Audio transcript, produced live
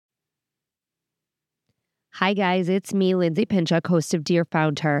Hi guys, it's me, Lindsay Pinchuk, host of Dear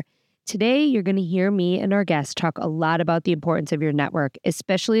Found Her. Today, you're going to hear me and our guests talk a lot about the importance of your network,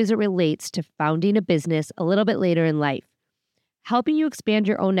 especially as it relates to founding a business a little bit later in life. Helping you expand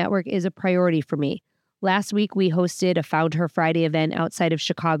your own network is a priority for me. Last week, we hosted a Found Her Friday event outside of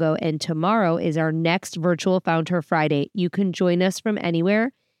Chicago, and tomorrow is our next virtual Found Her Friday. You can join us from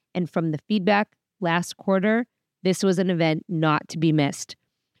anywhere, and from the feedback last quarter, this was an event not to be missed.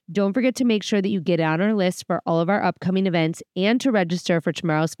 Don't forget to make sure that you get on our list for all of our upcoming events and to register for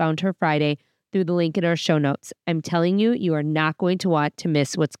tomorrow's Found Her Friday through the link in our show notes. I'm telling you, you are not going to want to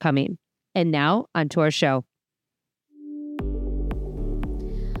miss what's coming. And now, onto our show.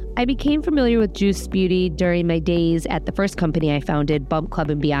 I became familiar with Juice Beauty during my days at the first company I founded, Bump Club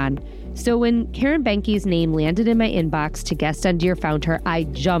and Beyond. So when Karen Behnke's name landed in my inbox to guest on Dear Found Her, I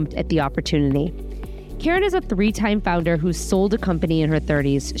jumped at the opportunity. Karen is a 3-time founder who sold a company in her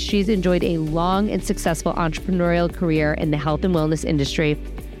 30s. She's enjoyed a long and successful entrepreneurial career in the health and wellness industry.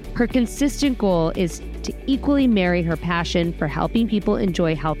 Her consistent goal is to equally marry her passion for helping people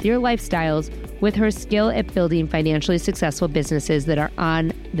enjoy healthier lifestyles with her skill at building financially successful businesses that are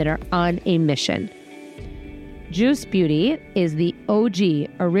on a mission. Juice Beauty is the OG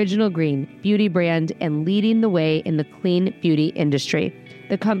original green beauty brand and leading the way in the clean beauty industry.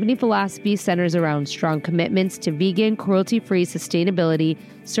 The company philosophy centers around strong commitments to vegan, cruelty-free sustainability,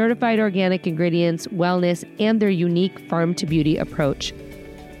 certified organic ingredients, wellness, and their unique farm-to-beauty approach.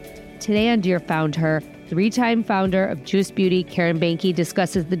 Today on Dear Found Her, 3-time founder of Juice Beauty, Karen Behnke,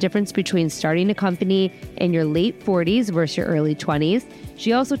 discusses the difference between starting a company in your late 40s versus your early 20s.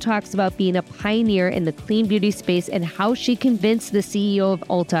 She also talks about being a pioneer in the clean beauty space and how she convinced the CEO of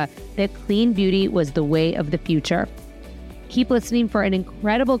Ulta that clean beauty was the way of the future. Keep listening for an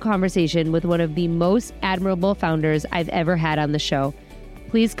incredible conversation with one of the most admirable founders I've ever had on the show.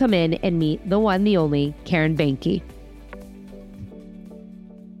 Please come in and meet the one, the only, Karen Behnke.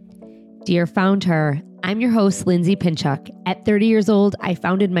 Dear Found Her, I'm your host, Lindsay Pinchuk. At 30 years old, I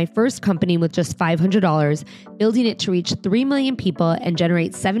founded my first company with just $500, building it to reach 3 million people and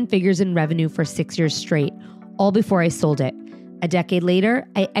generate 7 figures in revenue for 6 years straight, all before I sold it. A decade later,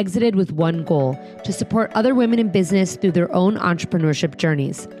 I exited with one goal: to support other women in business through their own entrepreneurship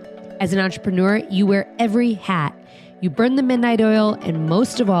journeys. As an entrepreneur, you wear every hat. You burn the midnight oil, and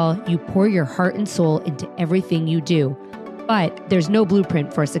most of all, you pour your heart and soul into everything you do. But there's no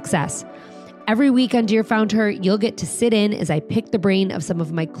blueprint for success. Every week on Dear Found Her, you'll get to sit in as I pick the brain of some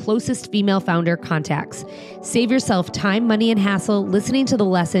of my closest female founder contacts. Save yourself time, money, and hassle listening to the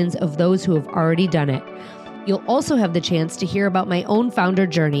lessons of those who have already done it. You'll also have the chance to hear about my own founder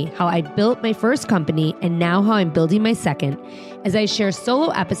journey, how I built my first company, and now how I'm building my second, as I share solo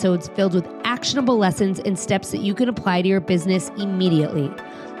episodes filled with actionable lessons and steps that you can apply to your business immediately.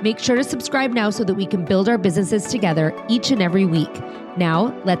 Make sure to subscribe now so that we can build our businesses together each and every week.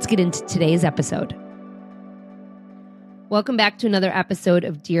 Now, let's get into today's episode. Welcome back to another episode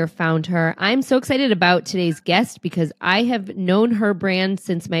of Dear Found Her. I'm so excited about today's guest because I have known her brand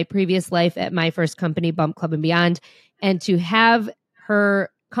since my previous life at my first company, Bump Club and Beyond. And to have her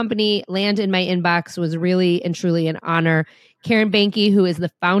company land in my inbox was really and truly an honor. Karen Behnke, who is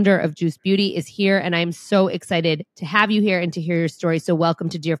the founder of Juice Beauty, is here, and I'm so excited to have you here and to hear your story. So welcome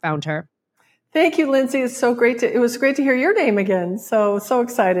to Dear Found Her. Thank you, Lindsay. It's so great it was great to hear your name again. So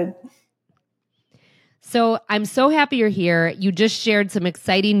excited. So I'm so happy you're here. You just shared some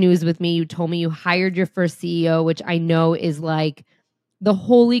exciting news with me. You told me you hired your first CEO, which I know is like the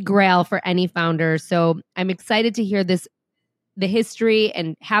holy grail for any founder. So I'm excited to hear the history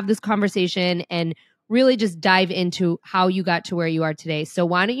and have this conversation and really just dive into how you got to where you are today. So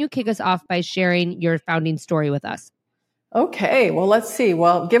why don't you kick us off by sharing your founding story with us? Okay, well, let's see.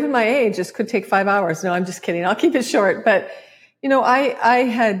 Well, given my age, this could take 5 hours. No, I'm just kidding. I'll keep it short. But,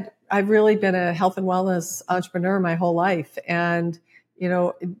 I've really been a health and wellness entrepreneur my whole life. And,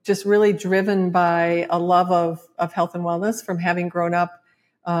 just really driven by a love of health and wellness from having grown up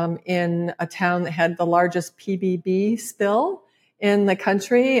in a town that had the largest PBB spill in the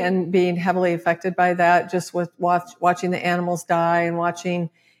country and being heavily affected by that, just with watching the animals die and watching,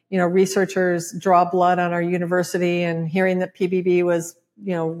 researchers draw blood on our university and hearing that PBB was,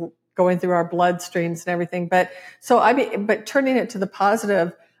 going through our bloodstreams and everything. But turning it to the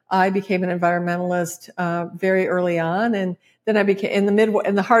positive, I became an environmentalist very early on, and then I became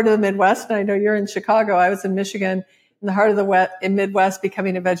in the heart of the Midwest. And I know you're in Chicago. I was in Michigan. In the heart of the Midwest,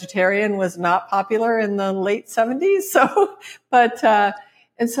 becoming a vegetarian was not popular in the late 70s. So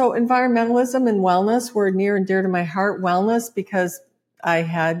environmentalism and wellness were near and dear to my heart. Wellness because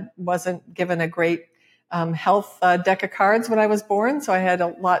I wasn't given a great health deck of cards when I was born, so I had a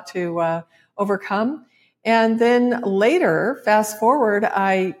lot to overcome. And then later, fast forward, so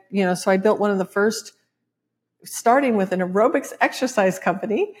I built one of the first, starting with an aerobics exercise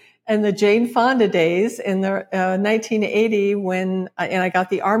company in the Jane Fonda days in the 1980 and I got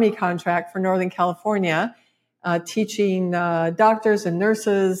the Army contract for Northern California, teaching doctors and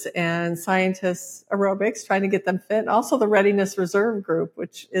nurses and scientists aerobics, trying to get them fit. And also the Readiness Reserve Group,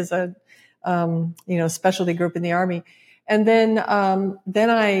 which is a specialty group in the Army. And then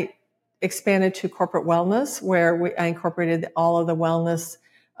I expanded to corporate wellness, where I incorporated all of the wellness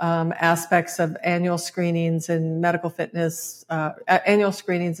aspects of annual screenings and medical fitness, annual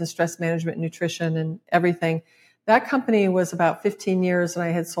screenings and stress management, nutrition, and everything. That company was about 15 years, and I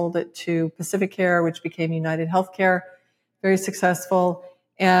had sold it to Pacific Care, which became United Healthcare, very successful.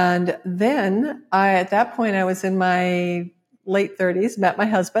 And then at that point, I was in my late 30s, met my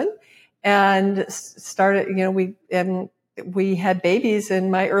husband, and started, we had babies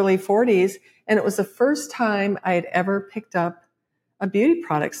in my early 40s, and it was the first time I had ever picked up a beauty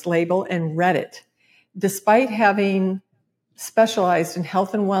products label and read it. Despite having specialized in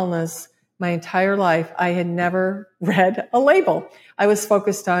health and wellness my entire life, I had never read a label. I was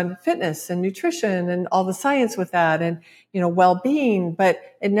focused on fitness and nutrition and all the science with that and, well-being, but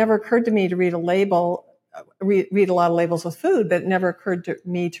it never occurred to me to read a label, read a lot of labels with food, but it never occurred to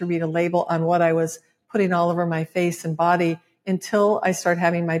me to read a label on what I was putting all over my face and body until I started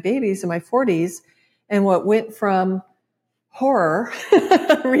having my babies in my 40s. And what went from horror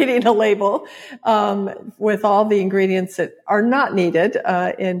reading a label with all the ingredients that are not needed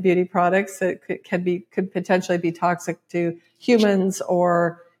in beauty products that could potentially be toxic to humans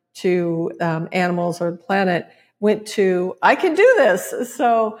or to animals or the planet, went to, I can do this.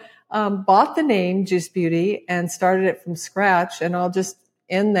 So bought the name Juice Beauty and started it from scratch. And I'll just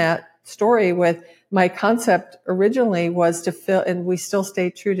end that story with my concept originally was to fill, and we still stay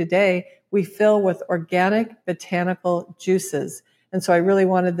true today, we fill with organic botanical juices. And so I really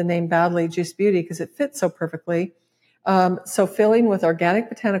wanted the name badly, Juice Beauty, because it fits so perfectly. So filling with organic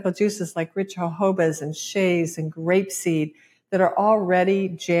botanical juices like rich jojobas and shays and grapeseed that are already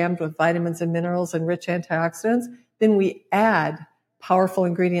jammed with vitamins and minerals and rich antioxidants. Then we add powerful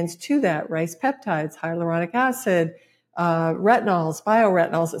ingredients to that, rice peptides, hyaluronic acid, retinols,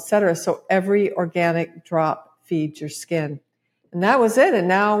 bioretinols, et cetera. So every organic drop feeds your skin. And that was it. And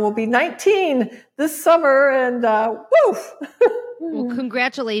now we'll be 19 this summer and woof. Well,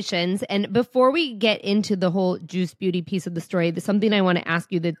 congratulations. And before we get into the whole Juice Beauty piece of the story, there's something I want to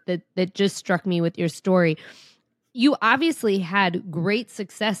ask you that just struck me with your story. You obviously had great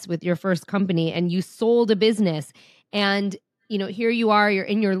success with your first company and you sold a business. And, here you are, you're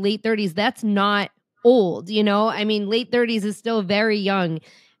in your late 30s. That's not old, I mean, late 30s is still very young.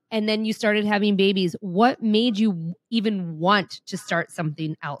 And then you started having babies. What made you even want to start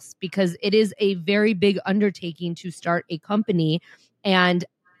something else? Because it is a very big undertaking to start a company. And,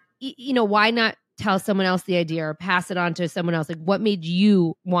 why not tell someone else the idea or pass it on to someone else? Like, what made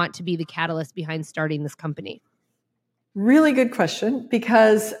you want to be the catalyst behind starting this company? Really good question,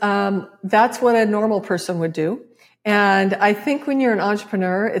 because that's what a normal person would do. And I think when you're an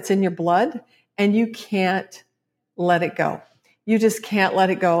entrepreneur, it's in your blood and you can't let it go. You just can't let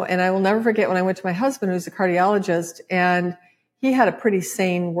it go. And I will never forget when I went to my husband, who's a cardiologist, and he had a pretty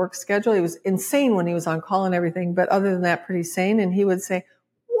sane work schedule. He was insane when he was on call and everything, but other than that, pretty sane. And he would say,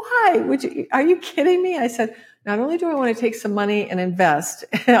 are you kidding me? I said, not only do I want to take some money and invest,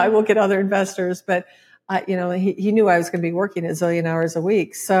 I will get other investors, but he knew I was going to be working a zillion hours a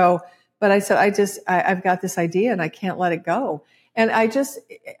week. So, but I said, I've got this idea and I can't let it go. And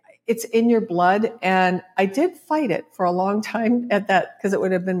it's in your blood. And I did fight it for a long time at that, because it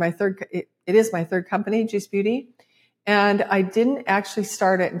would have been it is my third company, Juice Beauty. And I didn't actually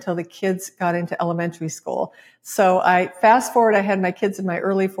start it until the kids got into elementary school. So fast forward, I had my kids in my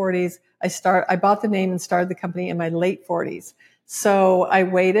early 40s. I bought the name and started the company in my late 40s. So I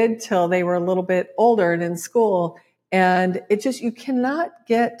waited till they were a little bit older and in school. And you cannot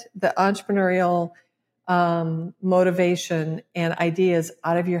get the entrepreneurial motivation and ideas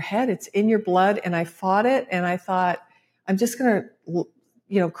out of your head. It's in your blood. And I fought it. And I thought, I'm just going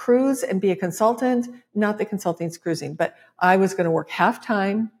to, cruise and be a consultant. Not that consulting's cruising, but I was going to work half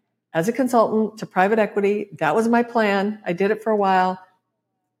time as a consultant to private equity. That was my plan. I did it for a while.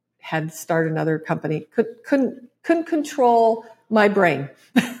 Had to start another company. Couldn't control my brain.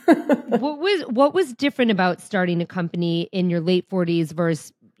 What was different about starting a company in your late 40s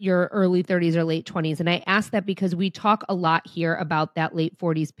versus your early 30s or late 20s? And I ask that because we talk a lot here about that late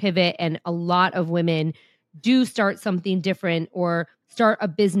 40s pivot, and a lot of women do start something different or start a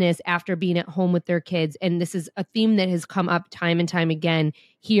business after being at home with their kids. And this is a theme that has come up time and time again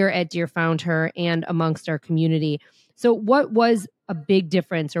here at Dear Found Her and amongst our community. So what was a big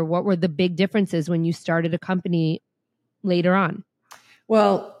difference, or what were the big differences when you started a company later on?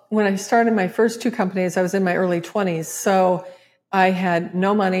 Well, when I started my first two companies, I was in my early 20s. So I had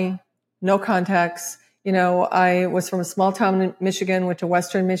no money, no contacts. I was from a small town in Michigan, went to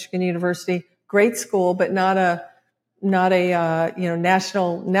Western Michigan University, great school, but not a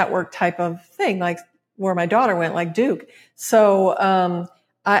national network type of thing, like where my daughter went, like Duke. So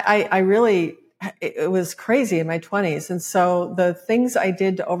I really, it was crazy in my 20s. And so the things I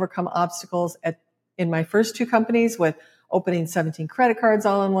did to overcome obstacles in my first two companies, with opening 17 credit cards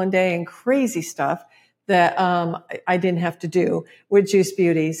all in one day and crazy stuff that I didn't have to do with Juice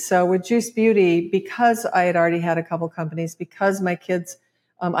Beauty. So with Juice Beauty, because I had already had a couple companies, because my kids,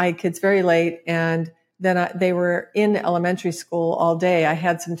 I had kids very late, and then they were in elementary school all day, I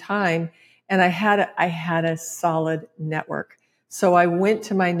had some time, and I had a solid network. So I went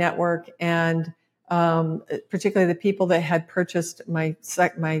to my network, and particularly the people that had purchased my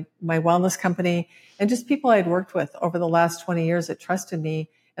wellness company, and just people I had worked with over the last 20 years that trusted me.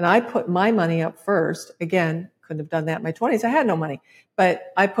 And I put my money up first. Again, couldn't have done that in my 20s. I had no money,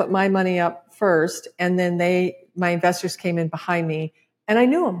 but I put my money up first, and then my investors came in behind me, and I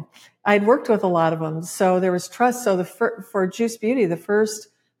knew them. I'd worked with a lot of them, so there was trust. So for Juice Beauty, the first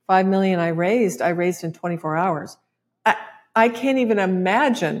 $5 million I raised in 24 hours. I can't even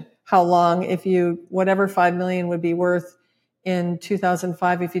imagine how long, whatever 5 million would be worth in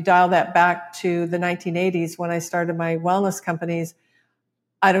 2005, if you dial that back to the 1980s when I started my wellness companies,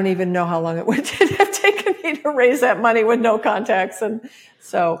 I don't even know how long it would have taken me to raise that money with no contacts. And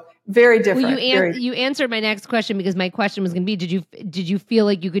so very different. Well, you answered my next question, because my question was going to be, did you feel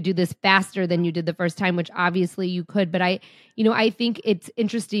like you could do this faster than you did the first time, which obviously you could. But I think it's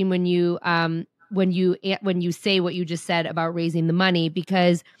interesting when you say what you just said about raising the money,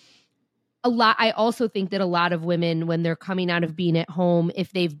 because I also think that a lot of women, when they're coming out of being at home,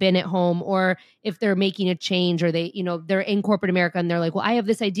 if they've been at home, or if they're making a change, or they're in corporate America and they're like, well, I have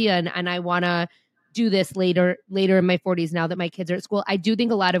this idea and I want to do this later in my 40s, now that my kids are at school. I do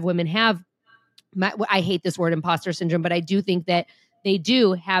think a lot of women have, I hate this word, imposter syndrome, but I do think that they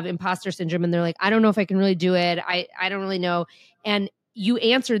do have imposter syndrome, and they're like, I don't know if I can really do it. I don't really know. And you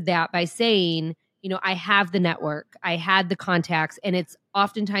answered that by saying, I have the network, I had the contacts, and it's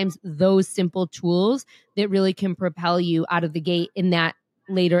oftentimes those simple tools that really can propel you out of the gate in that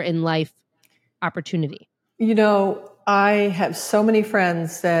later in life opportunity. I have so many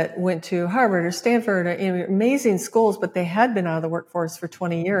friends that went to Harvard or Stanford, or amazing schools, but they had been out of the workforce for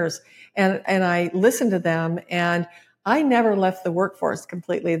 20 years. And I listened to them, and I never left the workforce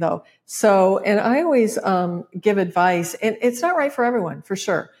completely, though. So, and I always give advice, and it's not right for everyone, for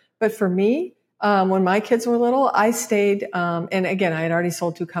sure. But for me, when my kids were little, I stayed, and again, I had already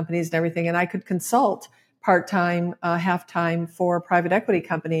sold two companies and everything, and I could consult part-time, half-time for private equity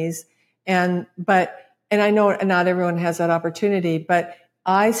companies. And I know not everyone has that opportunity, but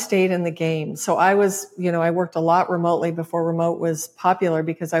I stayed in the game. So I worked a lot remotely before remote was popular,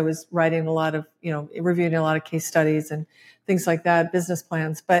 because I was writing a lot of, reviewing a lot of case studies and things like that, business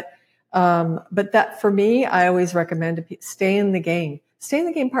plans. But that, for me, I always recommend to stay in the game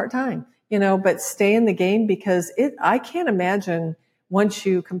part-time, but stay in the game, because I can't imagine, once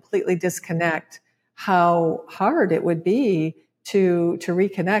you completely disconnect, how hard it would be to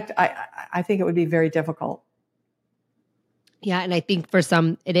reconnect. I think it would be very difficult. Yeah. And I think for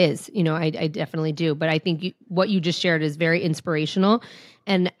some it is, I definitely do. But I think what you just shared is very inspirational.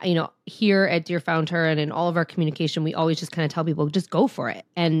 And, here at Dear Found Her and in all of our communication, we always just kind of tell people, just go for it.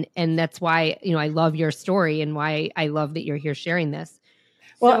 And that's why, I love your story, and why I love that you're here sharing this.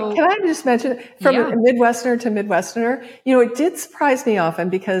 Well, can I just mention, from a Midwesterner to Midwesterner, it did surprise me often,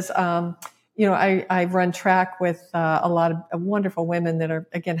 because, I run track with a lot of wonderful women that are,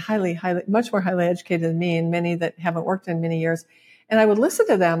 again, much more highly educated than me, and many that haven't worked in many years. And I would listen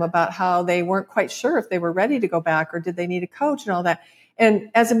to them about how they weren't quite sure if they were ready to go back, or did they need a coach and all that.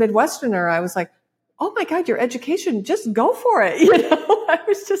 And as a Midwesterner, I was like, oh my God, your education, just go for it. I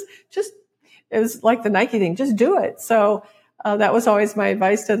was just, it was like the Nike thing, just do it. So that was always my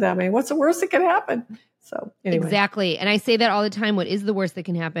advice to them. I mean, what's the worst that can happen? So anyway. Exactly. And I say that all the time. What is the worst that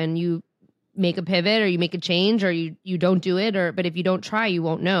can happen? You make a pivot, or you make a change, or you don't do it, but if you don't try, you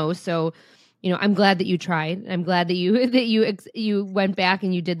won't know. So, I'm glad that you tried. I'm glad that you went back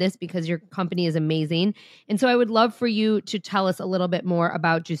and you did this, because your company is amazing. And so I would love for you to tell us a little bit more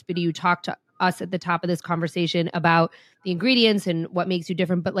about Juice Beauty. You talked to us at the top of this conversation about the ingredients and what makes you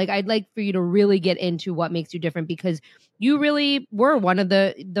different, but I'd like for you to really get into what makes you different, because you really were one of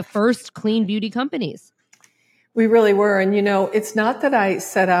the first clean beauty companies. We really were. And, it's not that I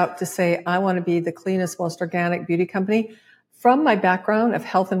set out to say, I want to be the cleanest, most organic beauty company. From my background of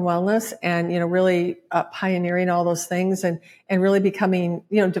health and wellness and, really pioneering all those things and really becoming,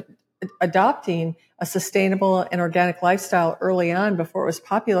 adopting a sustainable and organic lifestyle early on before it was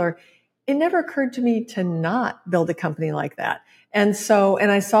popular, it never occurred to me to not build a company like that. And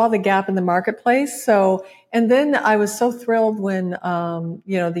I saw the gap in the marketplace. And then I was so thrilled when,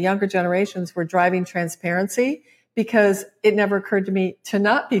 the younger generations were driving transparency, because it never occurred to me to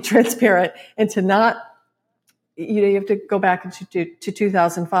not be transparent and to not, you have to go back to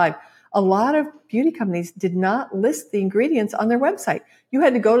 2005. A lot of beauty companies did not list the ingredients on their website. You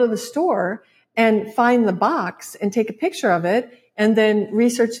had to go to the store and find the box and take a picture of it and then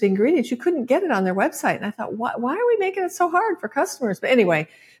research the ingredients. You couldn't get it on their website. And I thought, why are we making it so hard for customers? But anyway,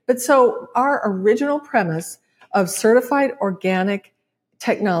 so our original premise of certified organic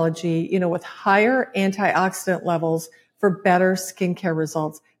technology, with higher antioxidant levels for better skincare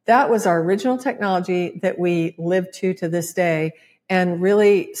results, that was our original technology that we live to this day. And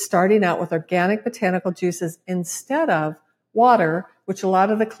really starting out with organic botanical juices instead of water, which a lot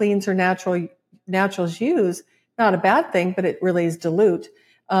of the cleans or naturals use. Not a bad thing, but it really is dilutive.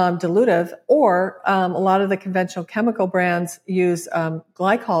 Or a lot of the conventional chemical brands use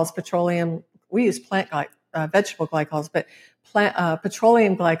glycols, petroleum. We use vegetable glycols, but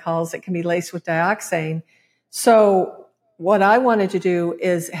petroleum glycols that can be laced with dioxane. So what I wanted to do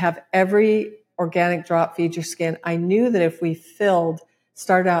is have every organic drop feed your skin. I knew that if we spent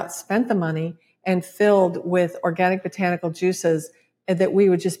the money and filled with organic botanical juices, and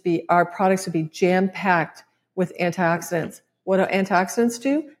that our products would be jam-packed with antioxidants. What do antioxidants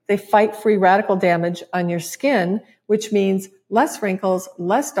do? They fight free radical damage on your skin, which means less wrinkles,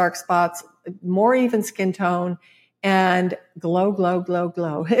 less dark spots, more even skin tone, and glow, glow, glow,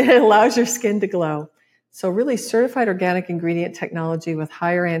 glow. It allows your skin to glow. So really certified organic ingredient technology with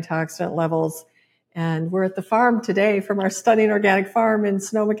higher antioxidant levels. And we're at the farm today from our stunning organic farm in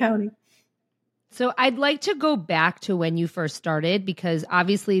Sonoma County. So I'd like to go back to when you first started, because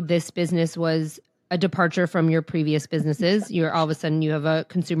obviously this business was a departure from your previous businesses. All of a sudden you have a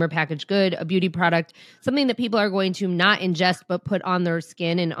consumer packaged good, a beauty product, something that people are going to not ingest, but put on their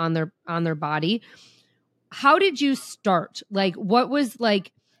skin and on their body. How did you start? What was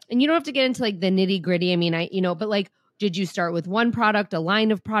and you don't have to get into the nitty gritty. I mean, but did you start with one product, a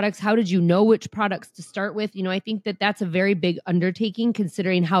line of products? How did you know which products to start with? I think that that's a very big undertaking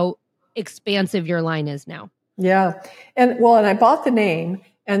considering how expansive your line is now. Yeah. And I bought the name,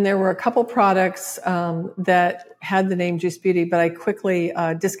 and there were a couple products that had the name Juice Beauty, but I quickly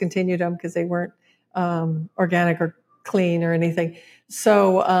discontinued them because they weren't organic or clean or anything.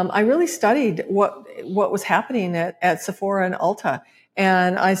 So I really studied what was happening at Sephora and Ulta.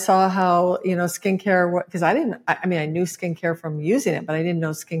 And I saw how, skincare, because I knew skincare from using it, but I didn't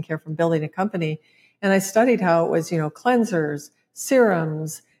know skincare from building a company. And I studied how it was, cleansers,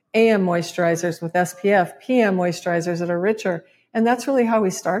 serums, AM moisturizers with SPF, PM moisturizers that are richer. And that's really how we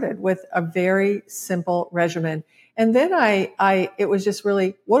started, with a very simple regimen. And then it was just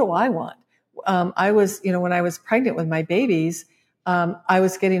really, what do I want? I was, when I was pregnant with my babies, I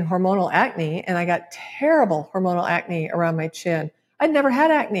was getting hormonal acne, and I got terrible hormonal acne around my chin. I'd never had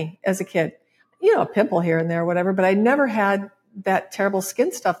acne as a kid, a pimple here and there, whatever, but I never had that terrible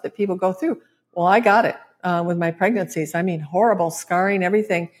skin stuff that people go through. Well, I got it with my pregnancies. I mean, horrible scarring,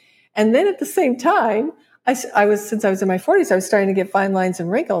 everything. And then at the same time, since I was in my 40s, I was starting to get fine lines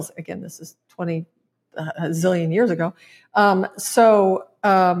and wrinkles. Again, this is 20 zillion years ago. So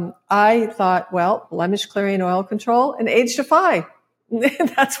I thought, well, blemish clearing, oil control, and age defy.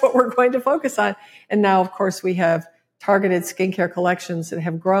 That's what we're going to focus on. And now, of course, we have targeted skincare collections that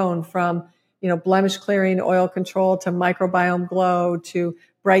have grown from, blemish clearing, oil control, to microbiome glow, to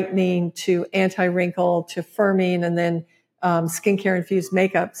brightening, to anti-wrinkle, to firming, and then skincare infused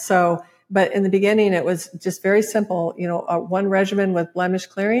makeup. So, but in the beginning, it was just very simple, one regimen with blemish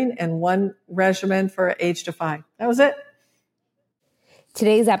clearing and one regimen for age defy. That was it.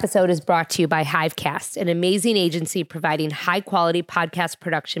 Today's episode is brought to you by Hivecast, an amazing agency providing high-quality podcast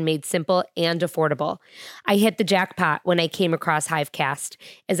production made simple and affordable. I hit the jackpot when I came across Hivecast,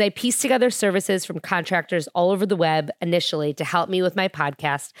 as I pieced together services from contractors all over the web initially to help me with my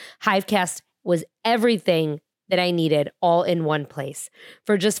podcast. Hivecast was everything that I needed, all in one place.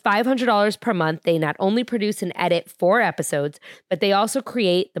 For just $500 per month, they not only produce and edit 4 episodes, but they also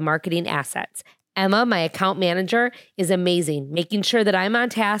create the marketing assets. Emma, my account manager, is amazing, making sure that I'm on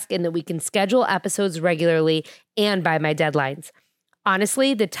task and that we can schedule episodes regularly and by my deadlines.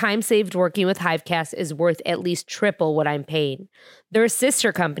 Honestly, the time saved working with Hivecast is worth at least triple what I'm paying. Their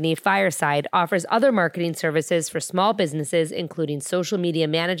sister company, Fireside, offers other marketing services for small businesses, including social media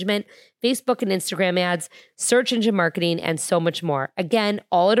management, Facebook and Instagram ads, search engine marketing, and so much more. Again,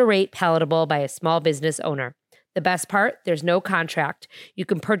 all at a rate palatable by a small business owner. The best part, there's no contract. You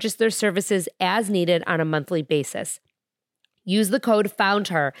can purchase their services as needed on a monthly basis. Use the code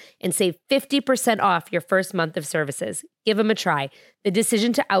FOUNDHER and save 50% off your first month of services. Give them a try. The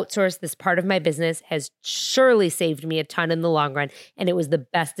decision to outsource this part of my business has surely saved me a ton in the long run, and it was the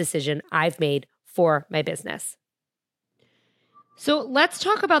best decision I've made for my business. So let's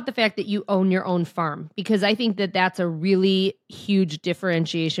talk about the fact that you own your own farm, because I think that that's a really huge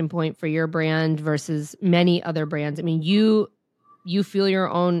differentiation point for your brand versus many other brands. I mean, you feel your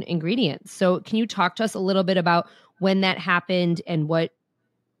own ingredients. So can you talk to us a little bit about when that happened and what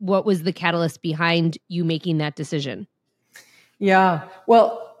was the catalyst behind you making that decision? Yeah.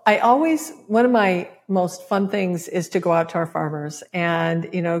 Well, one of my most fun things is to go out to our farmers and,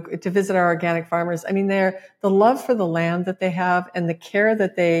 to visit our organic farmers. I mean, the love for the land that they have and the care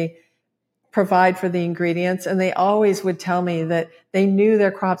that they provide for the ingredients. And they always would tell me that they knew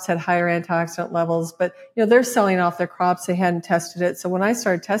their crops had higher antioxidant levels, but, they're selling off their crops. They hadn't tested it. So when I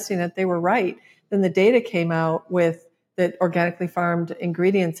started testing it, they were right. Then the data came out with that organically farmed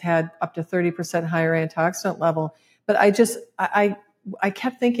ingredients had up to 30% higher antioxidant level. But I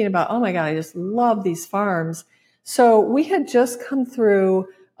kept thinking about, oh my God, I just love these farms. So we had just come through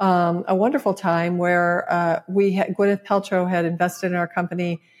a wonderful time where Gwyneth Paltrow had invested in our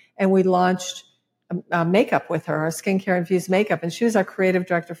company, and we launched makeup with her, our skincare infused makeup, and she was our creative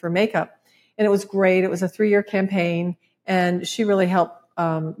director for makeup, and it was great. It was a 3-year campaign, and she really helped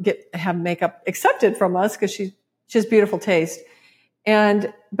have makeup accepted from us because she has beautiful taste.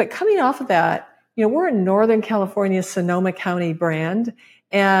 But coming off of that, we're in Northern California, Sonoma County brand.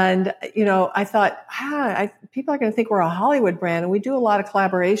 And, I thought, people are going to think we're a Hollywood brand. And we do a lot of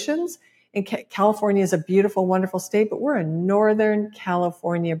collaborations. And California is a beautiful, wonderful state, but we're a Northern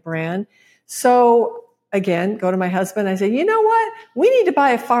California brand. So again, go to my husband. I say, you know what? We need to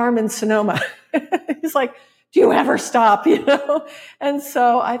buy a farm in Sonoma. He's like, do you ever stop? And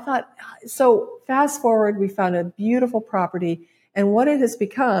so I thought, so fast forward, we found a beautiful property. And what it has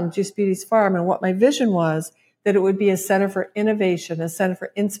become, Juice Beauty's Farm, and what my vision was, that it would be a center for innovation, a center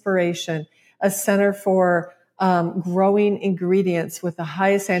for inspiration, a center for growing ingredients with the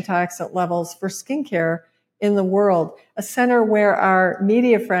highest antioxidant levels for skincare in the world, a center where our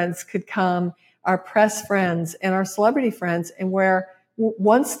media friends could come, our press friends and our celebrity friends, and where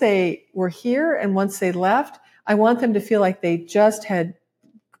once they were here and once they left, I want them to feel like they just had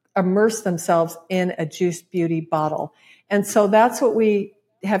immersed themselves in a Juice Beauty bottle. And so that's what we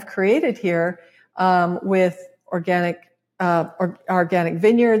have created here with organic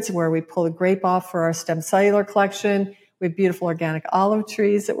vineyards, where we pull the grape off for our stem cellular collection. We have beautiful organic olive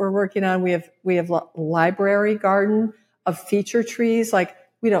trees that we're working on. We have a library garden of feature trees. Like,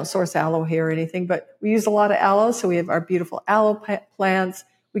 we don't source aloe here or anything, but we use a lot of aloe. So we have our beautiful aloe plants.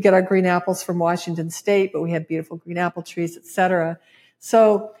 We get our green apples from Washington State, but we have beautiful green apple trees, et cetera.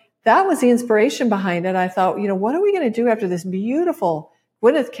 So that was the inspiration behind it. I thought, what are we going to do after this beautiful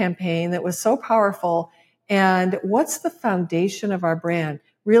Gwyneth campaign that was so powerful? And what's the foundation of our brand?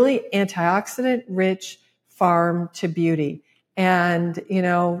 Really antioxidant rich farm to beauty. And,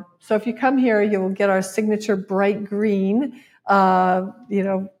 so if you come here, you'll get our signature bright green, and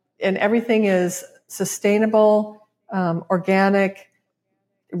everything is sustainable, organic,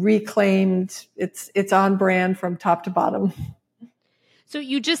 reclaimed. It's on brand from top to bottom. So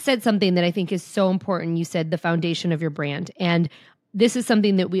you just said something that I think is so important. You said the foundation of your brand. And this is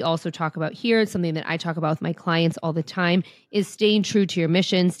something that we also talk about here. It's something that I talk about with my clients all the time, is staying true to your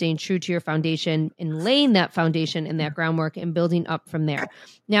mission, staying true to your foundation, and laying that foundation and that groundwork and building up from there.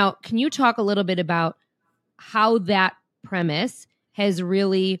 Now, can you talk a little bit about how that premise has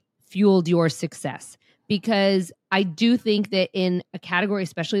really fueled your success? Because I do think that in a category,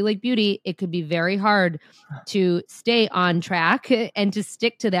 especially like beauty, it could be very hard to stay on track and to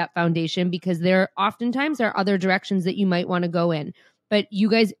stick to that foundation, because there oftentimes are other directions that you might want to go in. But you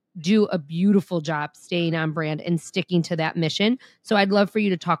guys do a beautiful job staying on brand and sticking to that mission. So I'd love for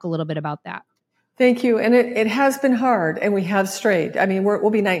you to talk a little bit about that. Thank you. And it has been hard, and we have strayed. I mean, we'll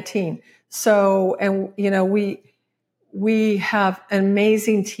be 19. So, and, we have an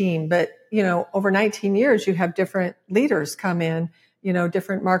amazing team, but, over 19 years, you have different leaders come in,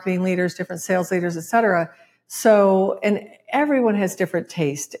 different marketing leaders, different sales leaders, et cetera. So, and everyone has different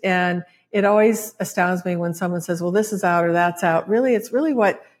taste. And it always astounds me when someone says, well, this is out or that's out. Really, it's really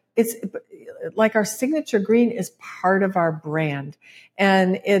what it's like our signature green is part of our brand,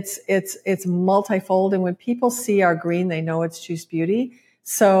 and it's multifold. And when people see our green, they know it's Juice Beauty.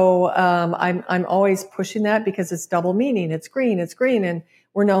 So I'm always pushing that because it's double meaning. It's green, and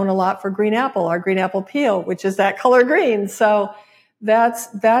we're known a lot for green apple, our green apple peel, which is that color green. So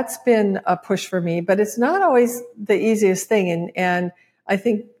that's been a push for me, but it's not always the easiest thing. And I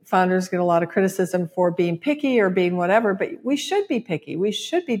think founders get a lot of criticism for being picky or being whatever, but we should be picky. We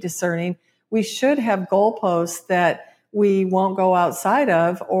should be discerning. We should have goalposts that we won't go outside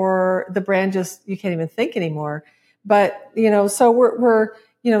of, or the brand just, you can't even think anymore. But, so we're,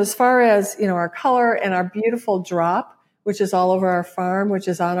 as far as, our color and our beautiful drop, which is all over our farm, which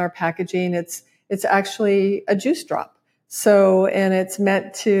is on our packaging, it's actually a juice drop. So, and it's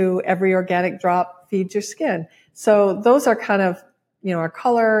meant to, every organic drop feeds your skin. So those are kind of, our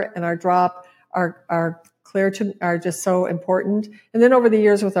color and our drop are clear are just so important. And then over the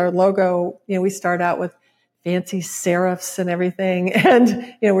years with our logo, we start out with fancy serifs and everything.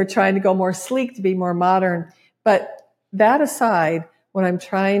 And, we're trying to go more sleek to be more modern. But that aside, what I'm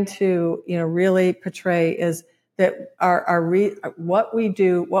trying to, really portray is that what we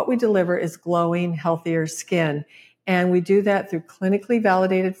deliver is glowing, healthier skin. And we do that through clinically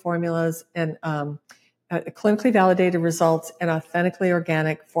validated formulas and clinically validated results and authentically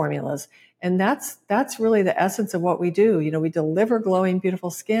organic formulas. And that's really the essence of what we do. We deliver glowing,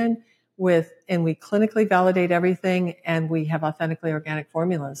 beautiful skin and we clinically validate everything, and we have authentically organic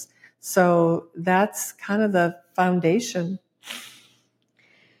formulas. So that's kind of the foundation.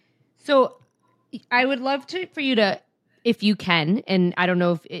 So I would love for you to, if you can, and I don't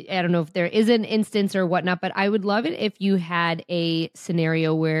know if there is an instance or whatnot, but I would love it if you had a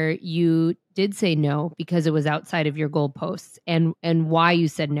scenario where you did say no because it was outside of your goalposts, and why you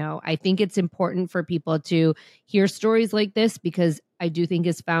said no. I think it's important for people to hear stories like this, because I do think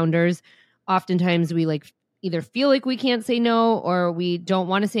as founders, oftentimes we either feel like we can't say no, or we don't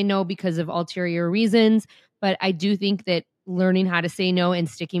want to say no because of ulterior reasons. But I do think that learning how to say no and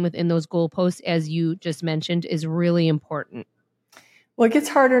sticking within those goalposts, as you just mentioned, is really important. Well, it gets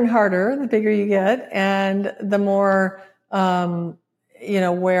harder and harder the bigger you get, and the more,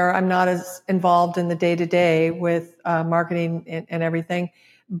 where I'm not as involved in the day-to-day with marketing and everything,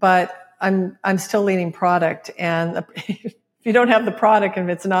 but I'm still leading product. And if you don't have the product and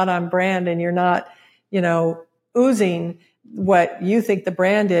if it's not on brand and you're not, oozing what you think the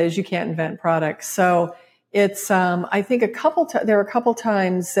brand is, you can't invent products. So it's, I think there are a couple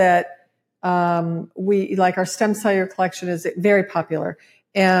times that, we, like our stem cellular collection is very popular,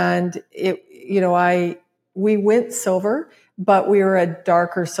 and we went silver, but we were a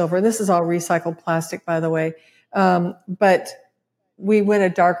darker silver. And this is all recycled plastic, by the way. But we went a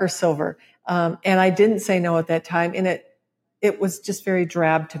darker silver. And I didn't say no at that time. And it was just very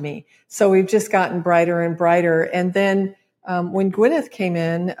drab to me. So we've just gotten brighter and brighter. And then, when Gwyneth came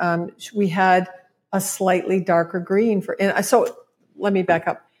in, we had a slightly darker green so let me back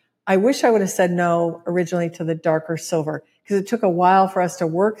up. I wish I would have said no originally to the darker silver, because it took a while for us to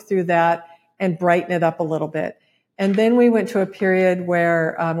work through that and brighten it up a little bit. And then we went to a period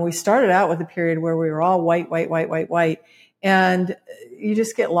where we started out with a period where we were all white. And you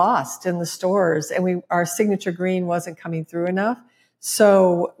just get lost in the stores, and our signature green wasn't coming through enough.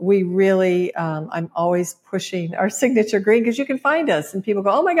 So we really, I'm always pushing our signature green, because you can find us and people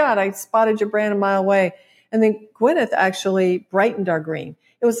go, oh my God, I spotted your brand a mile away. And then Gwyneth actually brightened our green.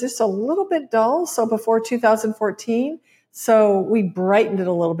 It was just a little bit dull. So before 2014, so we brightened it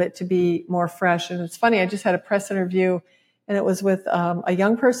a little bit to be more fresh. And it's funny, I just had a press interview, and it was with a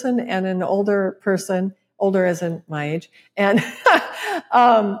young person and an older person, older as in my age. And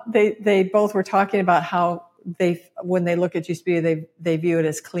they both were talking about how when they look at Juice Beauty, they view it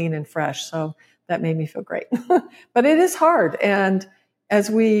as clean and fresh. So that made me feel great. But it is hard. And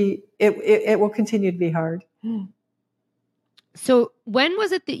it will continue to be hard. So when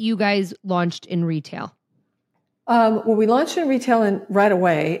was it that you guys launched in retail? Well, we launched in retail right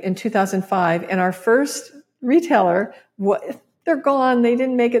away in 2005. And our first retailer, they're gone. They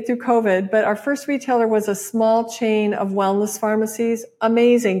didn't make it through COVID. But our first retailer was a small chain of wellness pharmacies,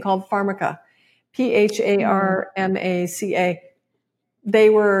 amazing, called Pharmaca, Pharmaca.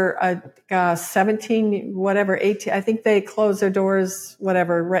 They were 17, whatever, 18. I think they closed their doors,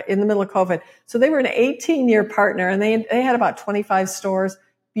 whatever, right in the middle of COVID. So they were an 18-year partner, and they had about 25 stores,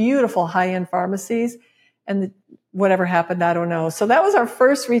 beautiful high-end pharmacies. And whatever happened, I don't know. So that was our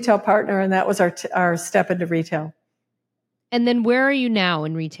first retail partner, and that was our step into retail. And then where are you now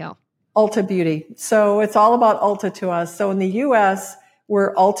in retail? Ulta Beauty. So it's all about Ulta to us. So in the US,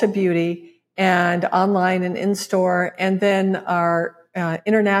 we're Ulta Beauty, and online and in store. And then our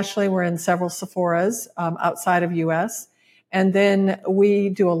internationally, we're in several Sephoras outside of U.S. And then we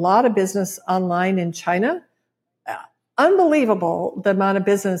do a lot of business online in China. Unbelievable the amount of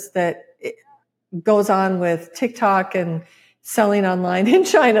business that goes on with TikTok and selling online in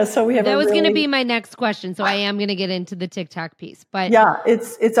China. So we have that was going to be my next question. So I am going to get into the TikTok piece, but yeah,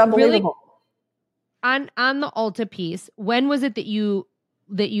 it's unbelievable. Really, on the Ulta piece, when was it that you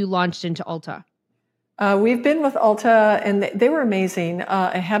launched into Ulta? We've been with Ulta, and they were amazing.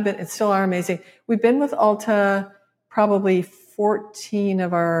 And still are amazing. We've been with Ulta probably 14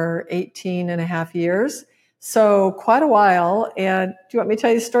 of our 18 and a half years. So quite a while. And do you want me to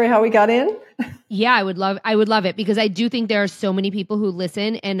tell you the story how we got in? Yeah, I would love it, because I do think there are so many people who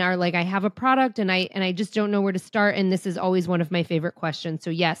listen and are like, I have a product and I just don't know where to start. And this is always one of my favorite questions. So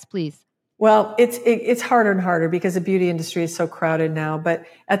yes, please. Well, it's harder and harder because the beauty industry is so crowded now. But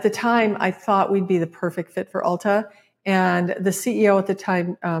at the time, I thought we'd be the perfect fit for Ulta. And the CEO at the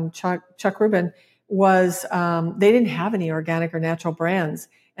time, Chuck Rubin, was they didn't have any organic or natural brands.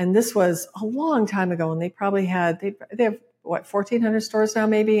 And this was a long time ago. And they probably had, they have, 1,400 stores now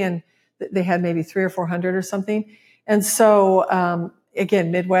maybe. And they had maybe 300 or 400 or something. And so,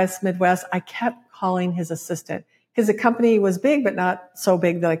 again, Midwest, I kept calling his assistant. Because the company was big, but not so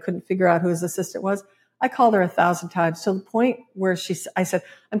big that I couldn't figure out who his assistant was. I called her 1,000 times to the point where I said,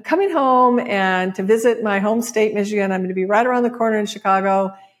 I'm coming home and to visit my home state, Michigan. I'm going to be right around the corner in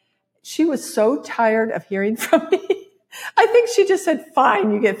Chicago. She was so tired of hearing from me. I think she just said,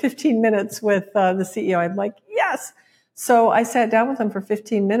 fine, you get 15 minutes with the CEO. I'm like, yes. So I sat down with him for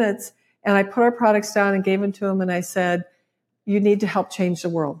 15 minutes and I put our products down and gave them to him. And I said, you need to help change the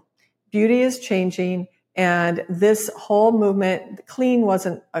world. Beauty is changing. And this whole movement, clean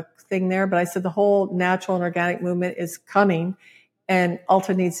wasn't a thing there, but I said the whole natural and organic movement is coming and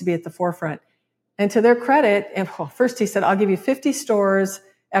Ulta needs to be at the forefront. And to their credit, first he said, I'll give you 50 stores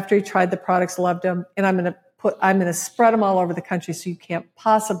after he tried the products, loved them, and I'm going to spread them all over the country so you can't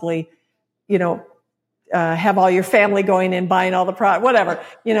possibly, have all your family going in, buying all the product, whatever,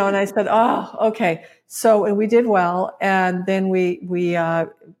 and I said, oh, okay. So, and we did well. And then we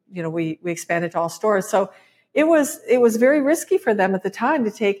expanded to all stores. So it was very risky for them at the time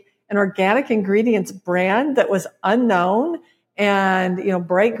to take an organic ingredients brand that was unknown and,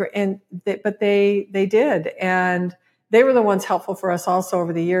 but they did. And they were the ones helpful for us also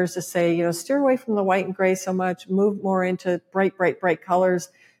over the years to say, steer away from the white and gray so much, move more into bright, bright, bright colors.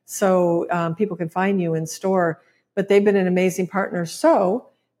 So people can find you in store. But they've been an amazing partner. So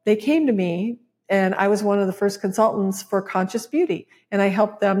they came to me, and I was one of the first consultants for Conscious Beauty. And I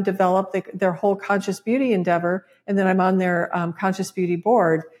helped them develop their whole Conscious Beauty endeavor. And then I'm on their Conscious Beauty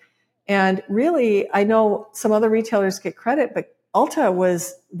board. And really, I know some other retailers get credit, but Ulta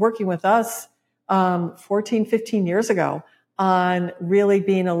was working with us 14, 15 years ago on really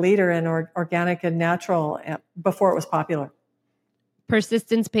being a leader in organic and natural before it was popular.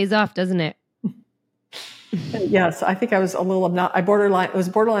 Persistence pays off, doesn't it? Yes, I think I was a little it was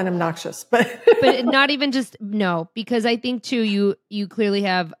borderline obnoxious, but not even just because I think too, you clearly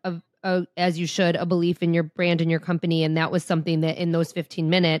have as you should, a belief in your brand and your company. And that was something that in those 15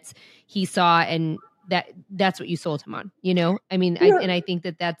 minutes he saw, and that's what you sold him on, I mean, I think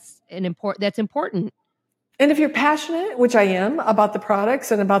that's important. And if you're passionate, which I am, about the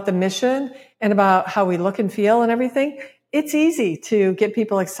products and about the mission and about how we look and feel and everything, it's easy to get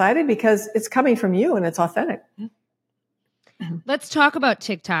people excited because it's coming from you and it's authentic. Let's talk about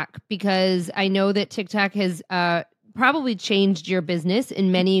TikTok, because I know that TikTok has probably changed your business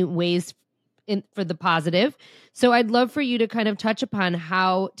in many ways for the positive. So I'd love for you to kind of touch upon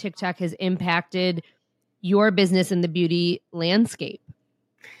how TikTok has impacted your business in the beauty landscape.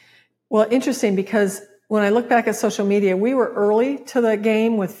 Well, interesting, because when I look back at social media, we were early to the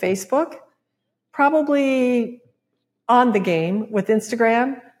game with Facebook, probably on the game with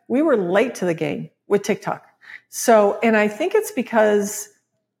Instagram. We were late to the game with TikTok. So, and I think it's because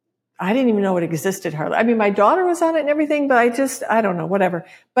I didn't even know it existed hardly. I mean, my daughter was on it and everything, but I don't know, whatever.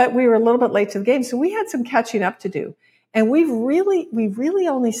 But we were a little bit late to the game. So we had some catching up to do. And we really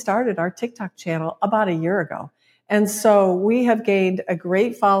only started our TikTok channel about a year ago. And so we have gained a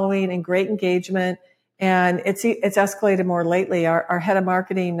great following and great engagement. And it's escalated more lately. Our head of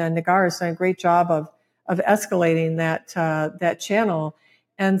marketing, Nagar, has done a great job of escalating that channel.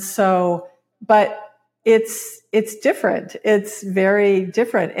 And so, but it's different. It's very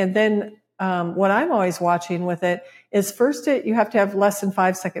different. And then, what I'm always watching with it is first you have to have less than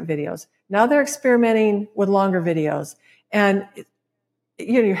 5-second videos. Now they're experimenting with longer videos, and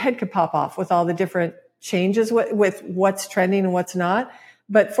your head could pop off with all the different changes with what's trending and what's not.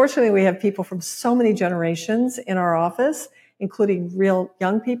 But fortunately, we have people from so many generations in our office. including real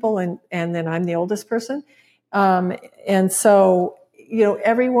young people, and then I'm the oldest person. And so,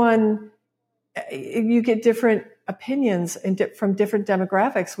 everyone, you get different opinions from different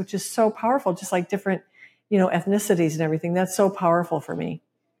demographics, which is so powerful, just like different, ethnicities and everything. That's so powerful for me.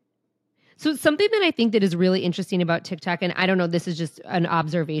 So something that I think that is really interesting about TikTok, and I don't know, this is just an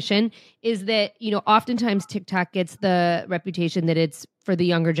observation, is that, oftentimes TikTok gets the reputation that it's for the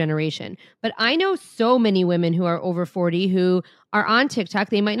younger generation. But I know so many women who are over 40 who are on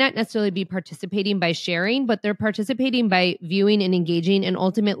TikTok. They might not necessarily be participating by sharing, but they're participating by viewing and engaging and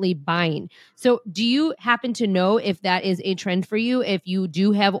ultimately buying. So do you happen to know if that is a trend for you? If you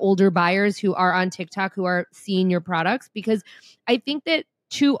do have older buyers who are on TikTok who are seeing your products? Because I think that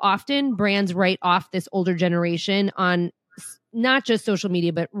too often brands write off this older generation on not just social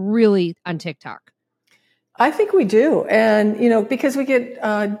media, but really on TikTok. I think we do. And, because we get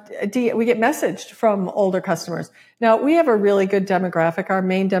messaged from older customers. Now, we have a really good demographic. Our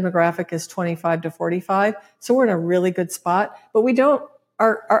main demographic is 25 to 45. So we're in a really good spot, but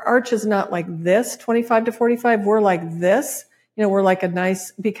our arch is not like this, 25 to 45. We're like this, we're like a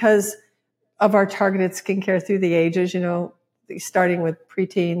nice, because of our targeted skincare through the ages, starting with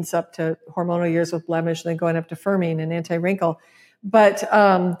preteens up to hormonal years with blemish, and then going up to firming and anti-wrinkle. But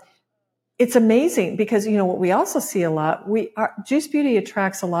it's amazing because, what we also see a lot, Juice Beauty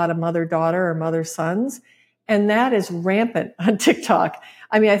attracts a lot of mother-daughter or mother-sons, and that is rampant on TikTok.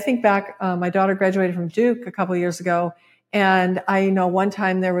 I mean, I think back, my daughter graduated from Duke a couple of years ago, and I know one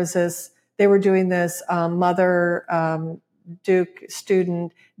time they were doing this mother Duke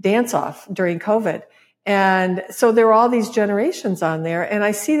student dance-off during COVID. And so there were all these generations on there. And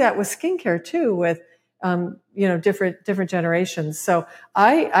I see that with skincare too, with, different generations. So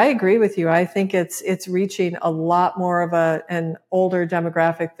I agree with you. I think it's reaching a lot more of an older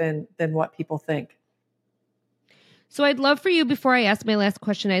demographic than what people think. So I'd love for you, before I ask my last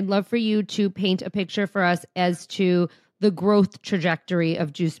question, I'd love for you to paint a picture for us as to the growth trajectory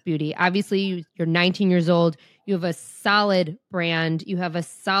of Juice Beauty. Obviously, you're 19 years old. You have a solid brand. You have a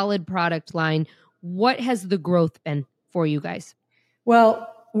solid product line. What has the growth been for you guys?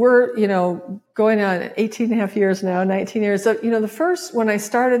 Well, we're, going on 18 and a half years now, 19 years. So, when I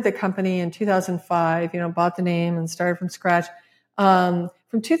started the company in 2005, bought the name and started from scratch. From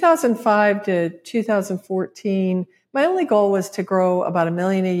 2005 to 2014, my only goal was to grow about $1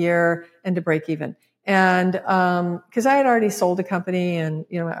 million a year and to break even. And, cause I had already sold a company and,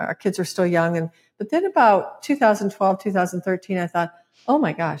 our kids are still young. But then about 2012, 2013, I thought, oh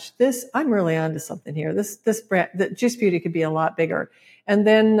my gosh, I'm really onto something here. This brand, the Juice Beauty could be a lot bigger. And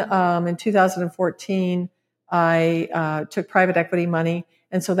then, in 2014, I, took private equity money.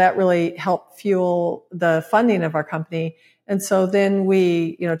 And so that really helped fuel the funding of our company. And so then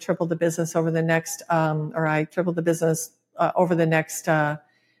we, tripled the business over the next, I tripled the business, over the next,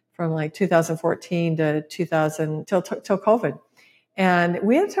 from like 2014 to 2000 till COVID. And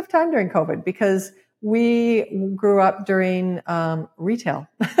we had a tough time during COVID because we grew up during retail.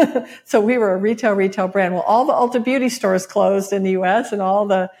 So we were a retail brand. Well, all the Ulta Beauty stores closed in the US and all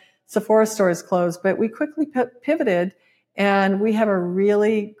the Sephora stores closed, but we quickly pivoted and we have a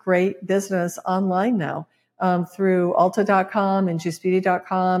really great business online now through Ulta.com and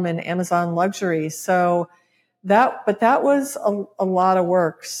JuiceBeauty.com and Amazon Luxury. So that was a lot of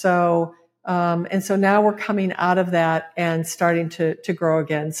work. So and so now we're coming out of that and starting to grow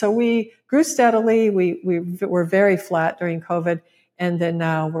again. So we grew steadily. We were very flat during COVID, and then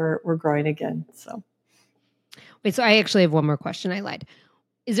now we're growing again. So, wait. So I actually have one more question. I lied.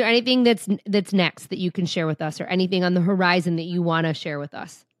 Is there anything that's next that you can share with us, or anything on the horizon that you want to share with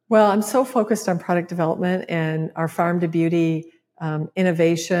us? Well, I'm so focused on product development and our farm to beauty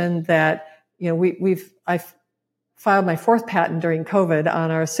innovation that I've filed my 4th patent during COVID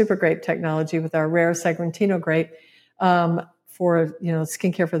on our super grape technology with our rare Sagrantino grape for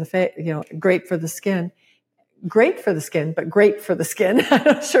skincare for the face, great for the skin, great for the skin, but great for the skin. I'm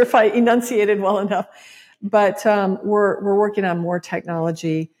not sure if I enunciated well enough, but we're working on more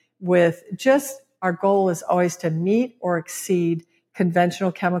technology with just our goal is always to meet or exceed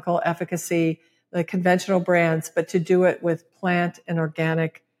conventional chemical efficacy, the conventional brands, but to do it with plant and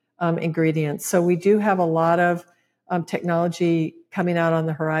organic ingredients. So we do have a lot of technology coming out on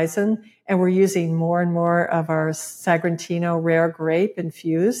the horizon, and we're using more and more of our Sagrantino rare grape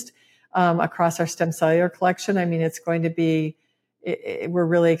infused across our stem cellular collection. I mean, it's going to be, we're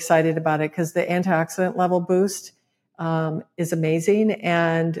really excited about it because the antioxidant level boost is amazing,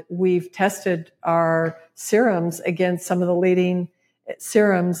 and we've tested our serums against some of the leading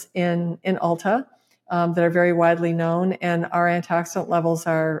serums in Ulta. that are very widely known. And our antioxidant levels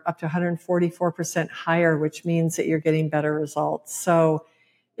are up to 144% higher, which means that you're getting better results. So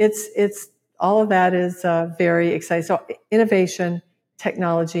it's all of that is very exciting. So innovation,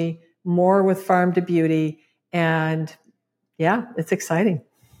 technology, more with farm to beauty. And yeah, it's exciting.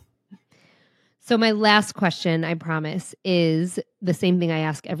 So my last question, I promise, is the same thing I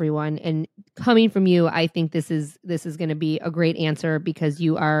ask everyone. And coming from you, I think this is going to be a great answer because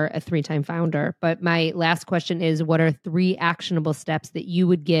you are a 3-time founder. But my last question is, what are 3 actionable steps that you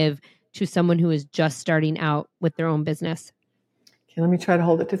would give to someone who is just starting out with their own business? Okay, let me try to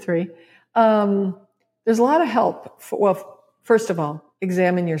hold it to 3. There's a lot of help. Well, first of all,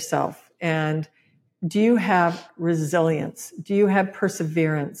 examine yourself. And do you have resilience? Do you have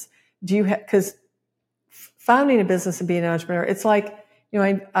perseverance? Do you have, because founding a business and being an entrepreneur, it's like,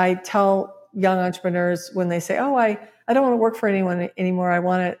 I tell young entrepreneurs when they say, oh, I don't want to work for anyone anymore. I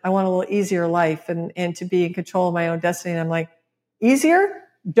want a little easier life and to be in control of my own destiny. And I'm like, easier?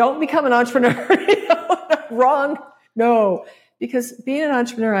 Don't become an entrepreneur. Wrong. No, because being an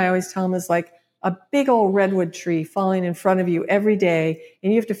entrepreneur, I always tell them, is like a big old redwood tree falling in front of you every day.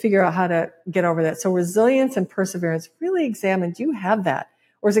 And you have to figure out how to get over that. So resilience and perseverance, really examine, do you have that?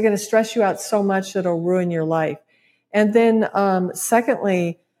 Or is it going to stress you out so much that it'll ruin your life? And then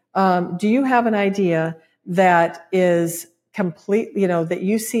secondly, do you have an idea that is complete, that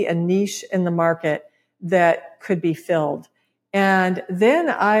you see a niche in the market that could be filled? And then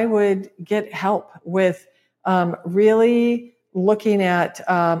I would get help with really looking at,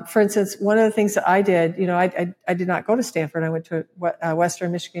 for instance, one of the things that I did, I did not go to Stanford. I went to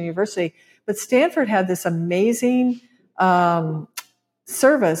Western Michigan University, but Stanford had this amazing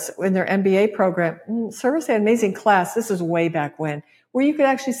service in their MBA program. Service had an amazing class. This is way back when, where you could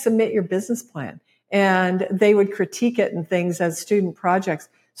actually submit your business plan and they would critique it and things as student projects.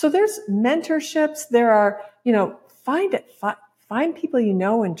 So there's mentorships. There are, find people you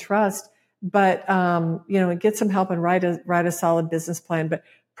know and trust, but, get some help and write a solid business plan. But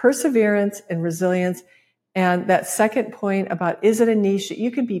perseverance and resilience. And that second point about, is it a niche that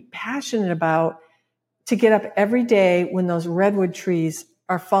you can be passionate about to get up every day when those redwood trees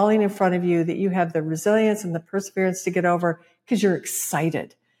are falling in front of you, that you have the resilience and the perseverance to get over because you're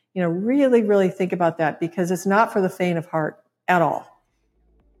excited. Really, really think about that because it's not for the faint of heart at all.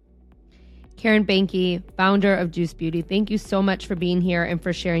 Karen Behnke, founder of Juice Beauty, thank you so much for being here and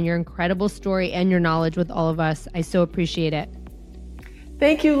for sharing your incredible story and your knowledge with all of us. I so appreciate it.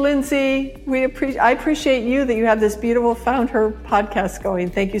 Thank you, Lindsay. I appreciate you that you have this beautiful Found Her podcast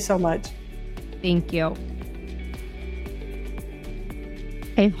going. Thank you so much. Thank you.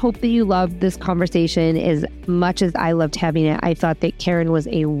 I hope that you loved this conversation as much as I loved having it. I thought that Karen was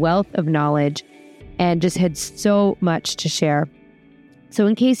a wealth of knowledge and just had so much to share. So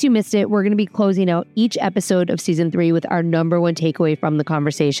in case you missed it, we're going to be closing out each episode of season 3 with our number 1 takeaway from the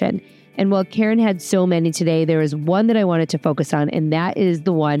conversation. And while Karen had so many today, there is one that I wanted to focus on, and that is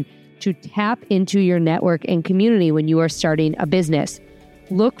the one to tap into your network and community when you are starting a business.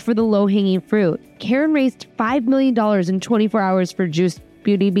 Look for the low-hanging fruit. Karen raised $5 million in 24 hours for Juice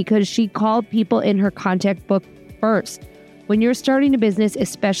Beauty because she called people in her contact book first. When you're starting a business,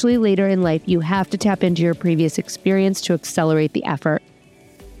 especially later in life, you have to tap into your previous experience to accelerate the effort.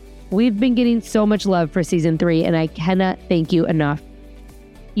 We've been getting so much love for season 3, and I cannot thank you enough.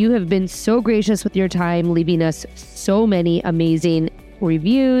 You have been so gracious with your time, leaving us so many amazing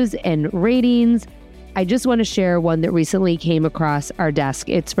reviews and ratings. I just want to share one that recently came across our desk.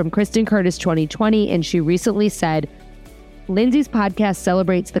 It's from Kristen Curtis 2020, and she recently said, Lindsay's podcast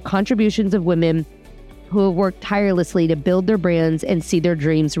celebrates the contributions of women who have worked tirelessly to build their brands and see their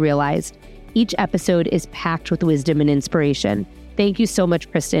dreams realized. Each episode is packed with wisdom and inspiration. Thank you so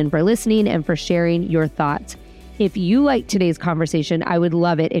much, Kristen, for listening and for sharing your thoughts. If you liked today's conversation, I would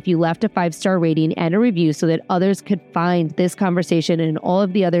love it if you left a 5-star rating and a review so that others could find this conversation and all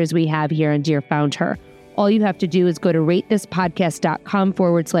of the others we have here on Dear Found Her. All you have to do is go to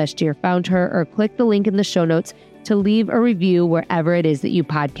ratethispodcast.com/Dear Found Her or click the link in the show notes to leave a review wherever it is that you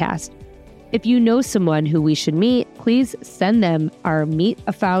podcast. If you know someone who we should meet, please send them our Meet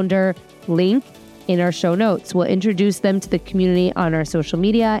a Founder link in our show notes. We'll introduce them to the community on our social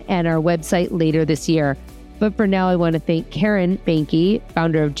media and our website later this year. But for now, I want to thank Karen Behnke,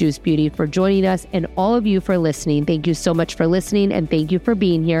 founder of Juice Beauty, for joining us and all of you for listening. Thank you so much for listening and thank you for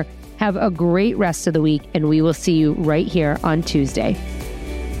being here. Have a great rest of the week and we will see you right here on Tuesday.